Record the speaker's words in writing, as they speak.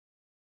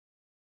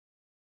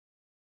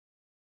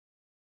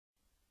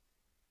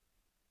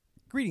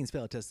Greetings,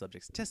 fellow test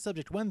subjects. Test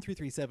subject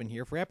 1337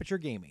 here for Aperture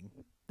Gaming.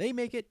 They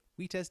make it,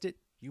 we test it,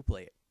 you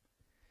play it.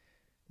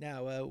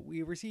 Now,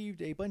 we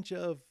received a bunch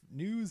of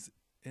news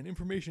and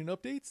information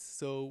updates,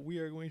 so we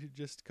are going to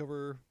just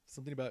cover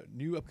something about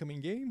new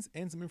upcoming games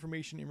and some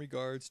information in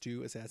regards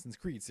to Assassin's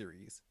Creed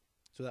series.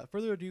 So without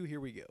further ado, here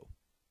we go.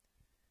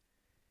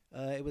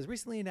 It was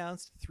recently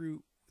announced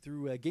through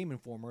Game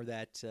Informer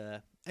that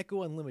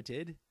Echo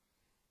Unlimited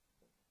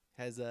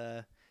has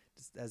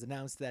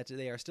announced that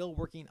they are still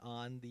working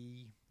on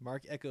the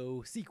Marc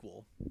Ecko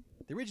sequel.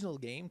 The original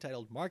game,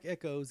 titled Marc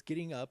Ecko's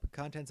Getting Up,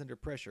 Contents Under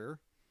Pressure,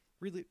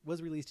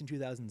 was released in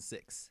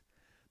 2006.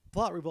 The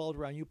plot revolved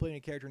around you playing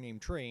a character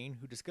named Train,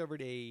 who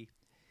discovered a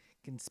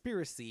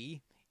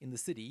conspiracy in the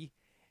city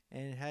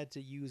and had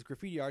to use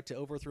graffiti art to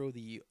overthrow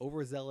the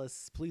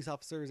overzealous police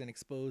officers and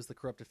expose the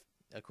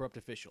corrupt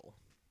official.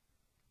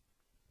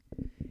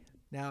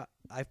 Now,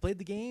 I've played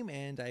the game,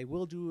 and I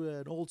will do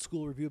an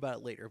old-school review about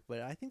it later,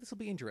 but I think this will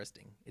be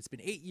interesting. It's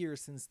been 8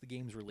 years since the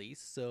game's release,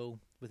 so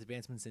with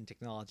advancements in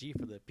technology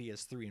for the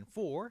PS3 and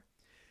 4,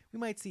 we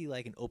might see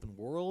like an open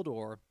world,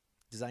 or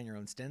design your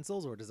own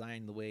stencils, or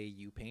design the way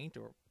you paint,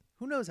 or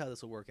who knows how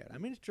this will work out.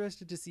 I'm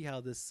interested to see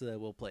how this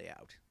will play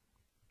out.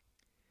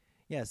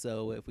 Yeah,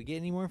 so if we get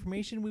any more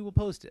information, we will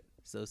post it,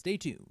 so stay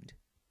tuned.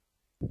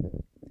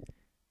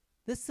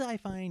 This I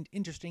find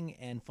interesting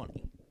and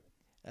funny.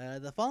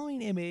 The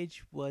following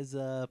image was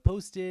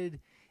posted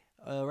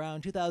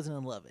around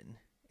 2011,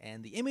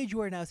 and the image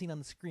you are now seeing on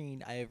the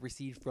screen I have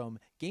received from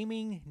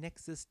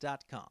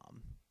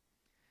GamingNexus.com.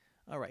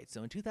 Alright,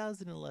 so in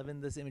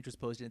 2011 this image was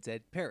posted and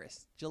said,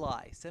 Paris,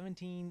 July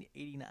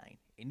 1789,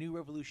 a new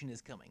revolution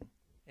is coming.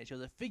 It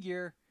shows a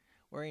figure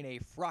wearing a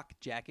frock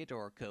jacket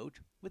or coat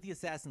with the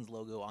Assassin's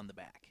logo on the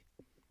back,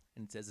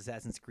 and it says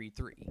Assassin's Creed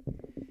 3.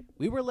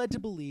 We were led to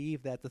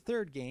believe that the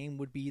third game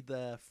would be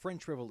the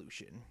French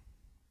Revolution.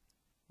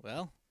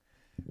 Well,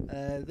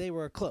 they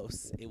were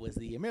close. It was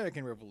the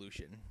American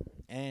Revolution,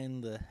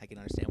 and I can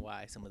understand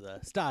why some of the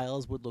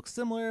styles would look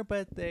similar,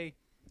 but they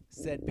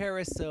said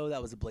Paris, so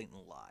that was a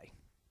blatant lie.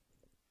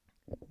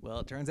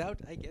 Well, it turns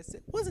out, I guess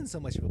it wasn't so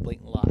much of a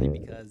blatant lie,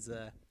 because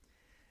it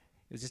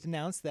was just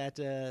announced that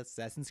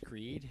Assassin's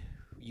Creed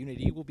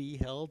Unity will be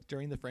held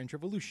during the French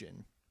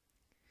Revolution.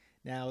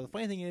 Now, the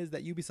funny thing is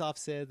that Ubisoft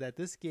said that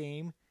this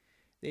game,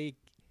 they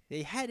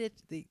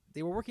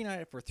were working on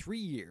it for 3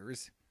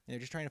 years, and they're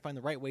just trying to find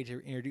the right way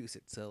to introduce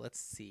it. So let's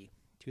see.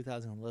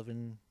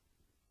 2011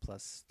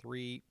 plus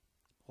 3.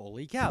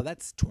 Holy cow,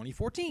 that's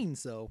 2014.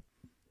 So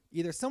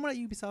either someone at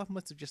Ubisoft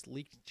must have just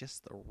leaked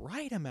just the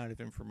right amount of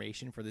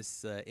information for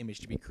this image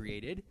to be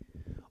created,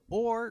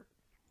 or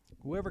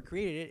whoever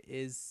created it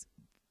is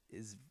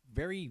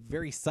very,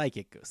 very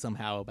psychic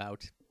somehow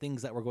about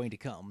things that were going to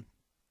come.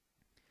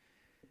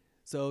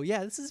 So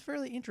yeah, this is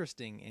fairly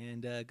interesting,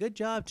 and good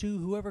job to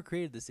whoever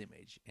created this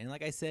image. And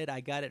like I said, I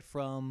got it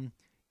from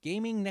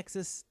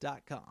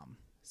GamingNexus.com.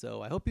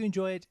 So I hope you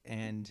enjoy it,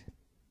 and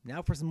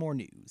now for some more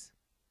news.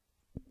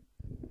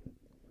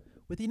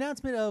 With the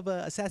announcement of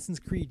Assassin's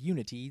Creed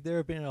Unity, there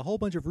have been a whole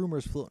bunch of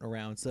rumors floating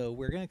around, so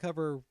we're going to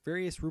cover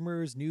various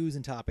rumors, news,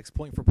 and topics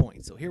point for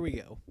point. So here we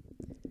go.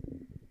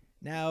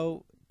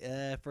 Now,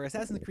 for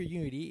Assassin's Creed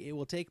Unity, it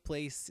will take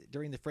place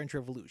during the French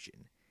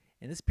Revolution.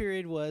 And this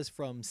period was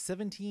from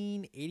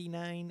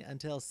 1789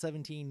 until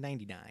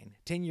 1799.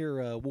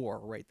 10-year war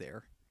right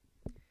there.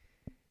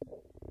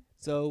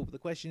 So the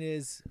question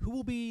is, who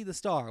will be the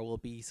star? Will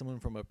it be someone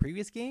from a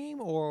previous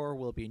game, or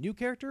will it be a new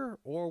character,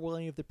 or will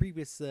any of the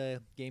previous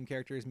game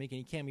characters make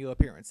any cameo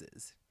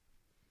appearances?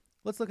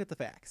 Let's look at the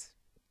facts.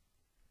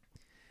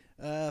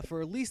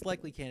 For least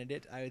likely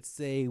candidate, I would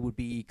say would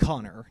be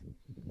Connor.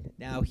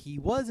 Now, he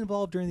was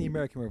involved during the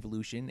American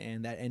Revolution,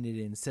 and that ended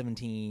in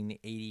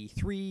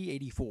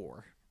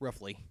 1783-84,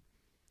 roughly.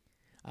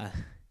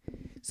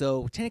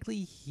 So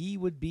technically, he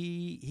could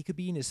be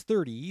in his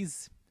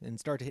 30s and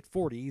start to hit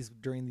 40s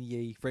during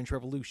the French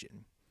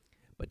Revolution.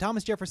 But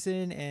Thomas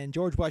Jefferson and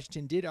George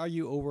Washington did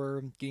argue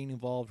over getting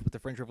involved with the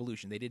French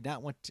Revolution. They did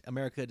not want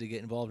America to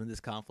get involved in this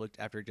conflict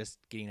after just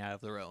getting out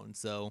of their own.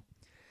 So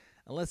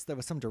unless there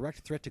was some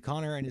direct threat to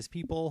Connor and his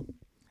people,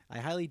 I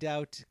highly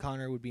doubt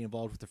Connor would be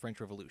involved with the French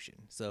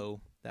Revolution.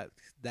 So that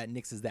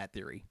nixes that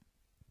theory.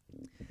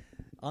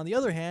 On the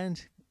other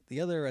hand,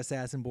 the other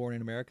assassin born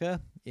in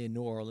America, in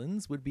New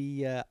Orleans, would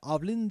be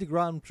Aveline de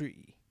Grand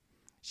Prix.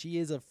 She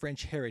is of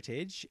French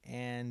heritage,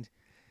 and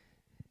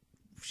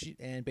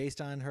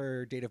based on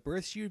her date of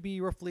birth, she would be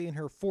roughly in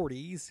her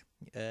 40s,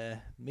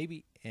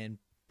 maybe, and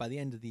by the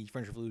end of the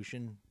French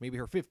Revolution, maybe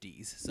her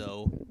 50s.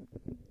 So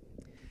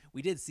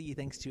we did see,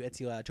 thanks to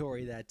Ezio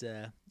Auditore,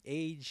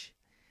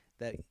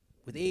 that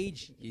with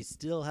age, you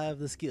still have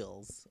the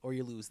skills, or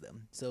you lose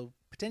them. So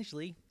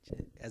potentially,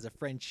 as a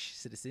French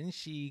citizen,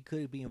 she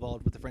could be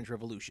involved with the French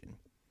Revolution.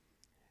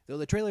 Though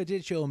the trailer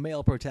did show a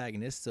male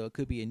protagonist, so it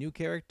could be a new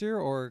character,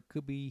 or it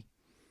could be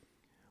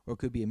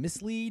a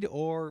mislead,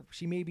 or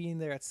she may be in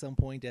there at some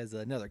point as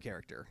another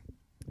character,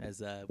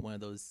 as one of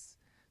those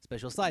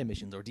special side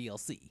missions or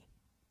DLC.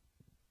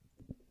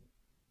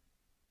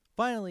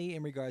 Finally,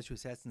 in regards to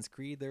Assassin's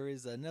Creed, there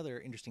is another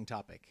interesting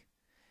topic.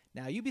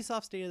 Now,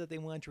 Ubisoft stated that they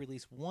wanted to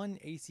release one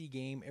AC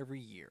game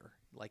every year,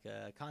 like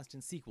a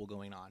constant sequel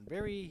going on.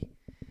 Very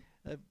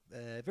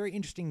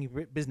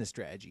interesting business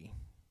strategy.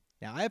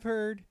 Now, I've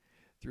heard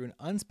through an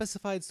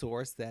unspecified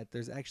source that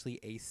there's actually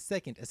a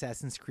second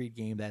Assassin's Creed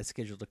game that is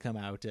scheduled to come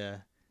out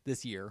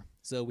this year.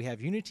 So we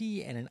have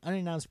Unity and an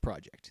unannounced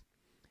project.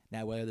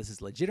 Now, whether this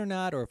is legit or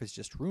not, or if it's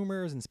just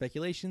rumors and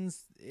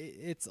speculations,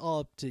 it's all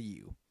up to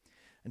you.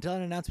 Until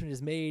an announcement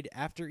is made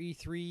after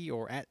E3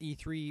 or at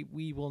E3,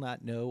 we will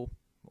not know,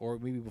 or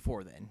maybe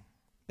before then.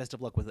 Best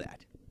of luck with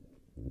that.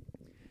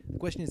 The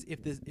question is,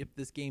 if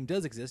this game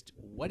does exist,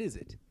 what is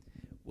it?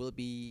 Will it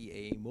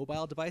be a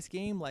mobile device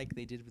game like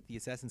they did with the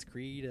Assassin's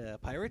Creed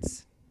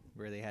Pirates,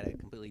 where they had a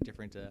completely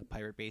different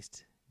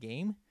pirate-based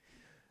game?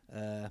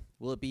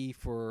 Will it be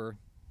for...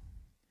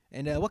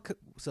 And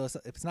so if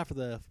it's not for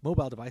the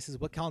mobile devices,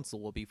 what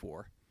console will it be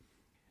for?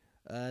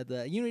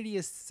 The Unity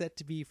is set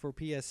to be for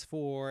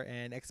PS4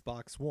 and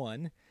Xbox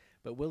One,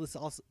 but will this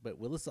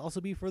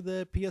also be for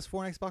the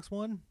PS4 and Xbox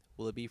One?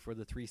 Will it be for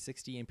the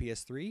 360 and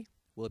PS3?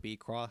 Will it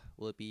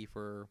be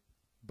for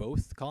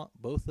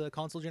both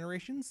console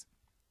generations?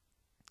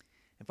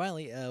 And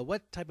finally,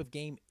 what type of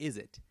game is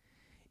it?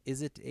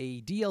 Is it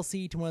a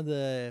DLC to one of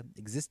the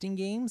existing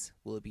games?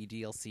 Will it be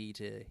DLC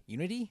to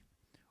Unity,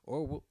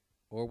 or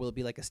will it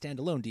be like a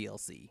standalone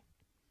DLC?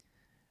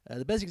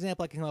 The best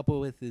example I can come up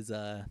with is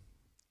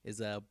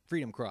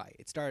Freedom Cry.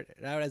 It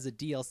started out as a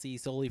DLC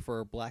solely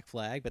for Black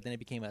Flag, but then it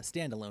became a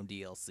standalone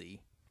DLC.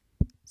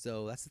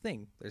 So that's the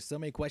thing. There's so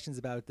many questions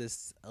about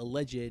this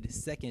alleged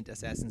second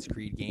Assassin's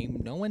Creed game.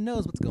 No one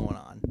knows what's going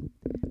on.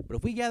 But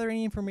if we gather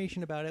any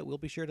information about it, we'll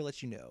be sure to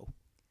let you know.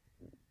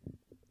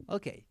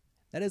 Okay,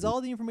 that is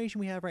all the information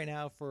we have right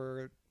now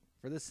for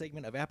this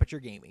segment of Aperture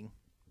Gaming.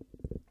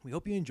 We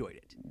hope you enjoyed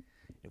it.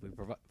 If we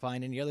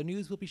find any other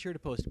news, we'll be sure to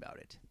post about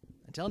it.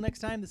 Until next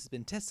time, this has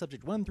been Test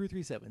Subject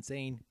 1337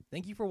 saying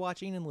thank you for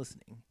watching and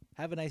listening.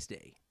 Have a nice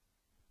day.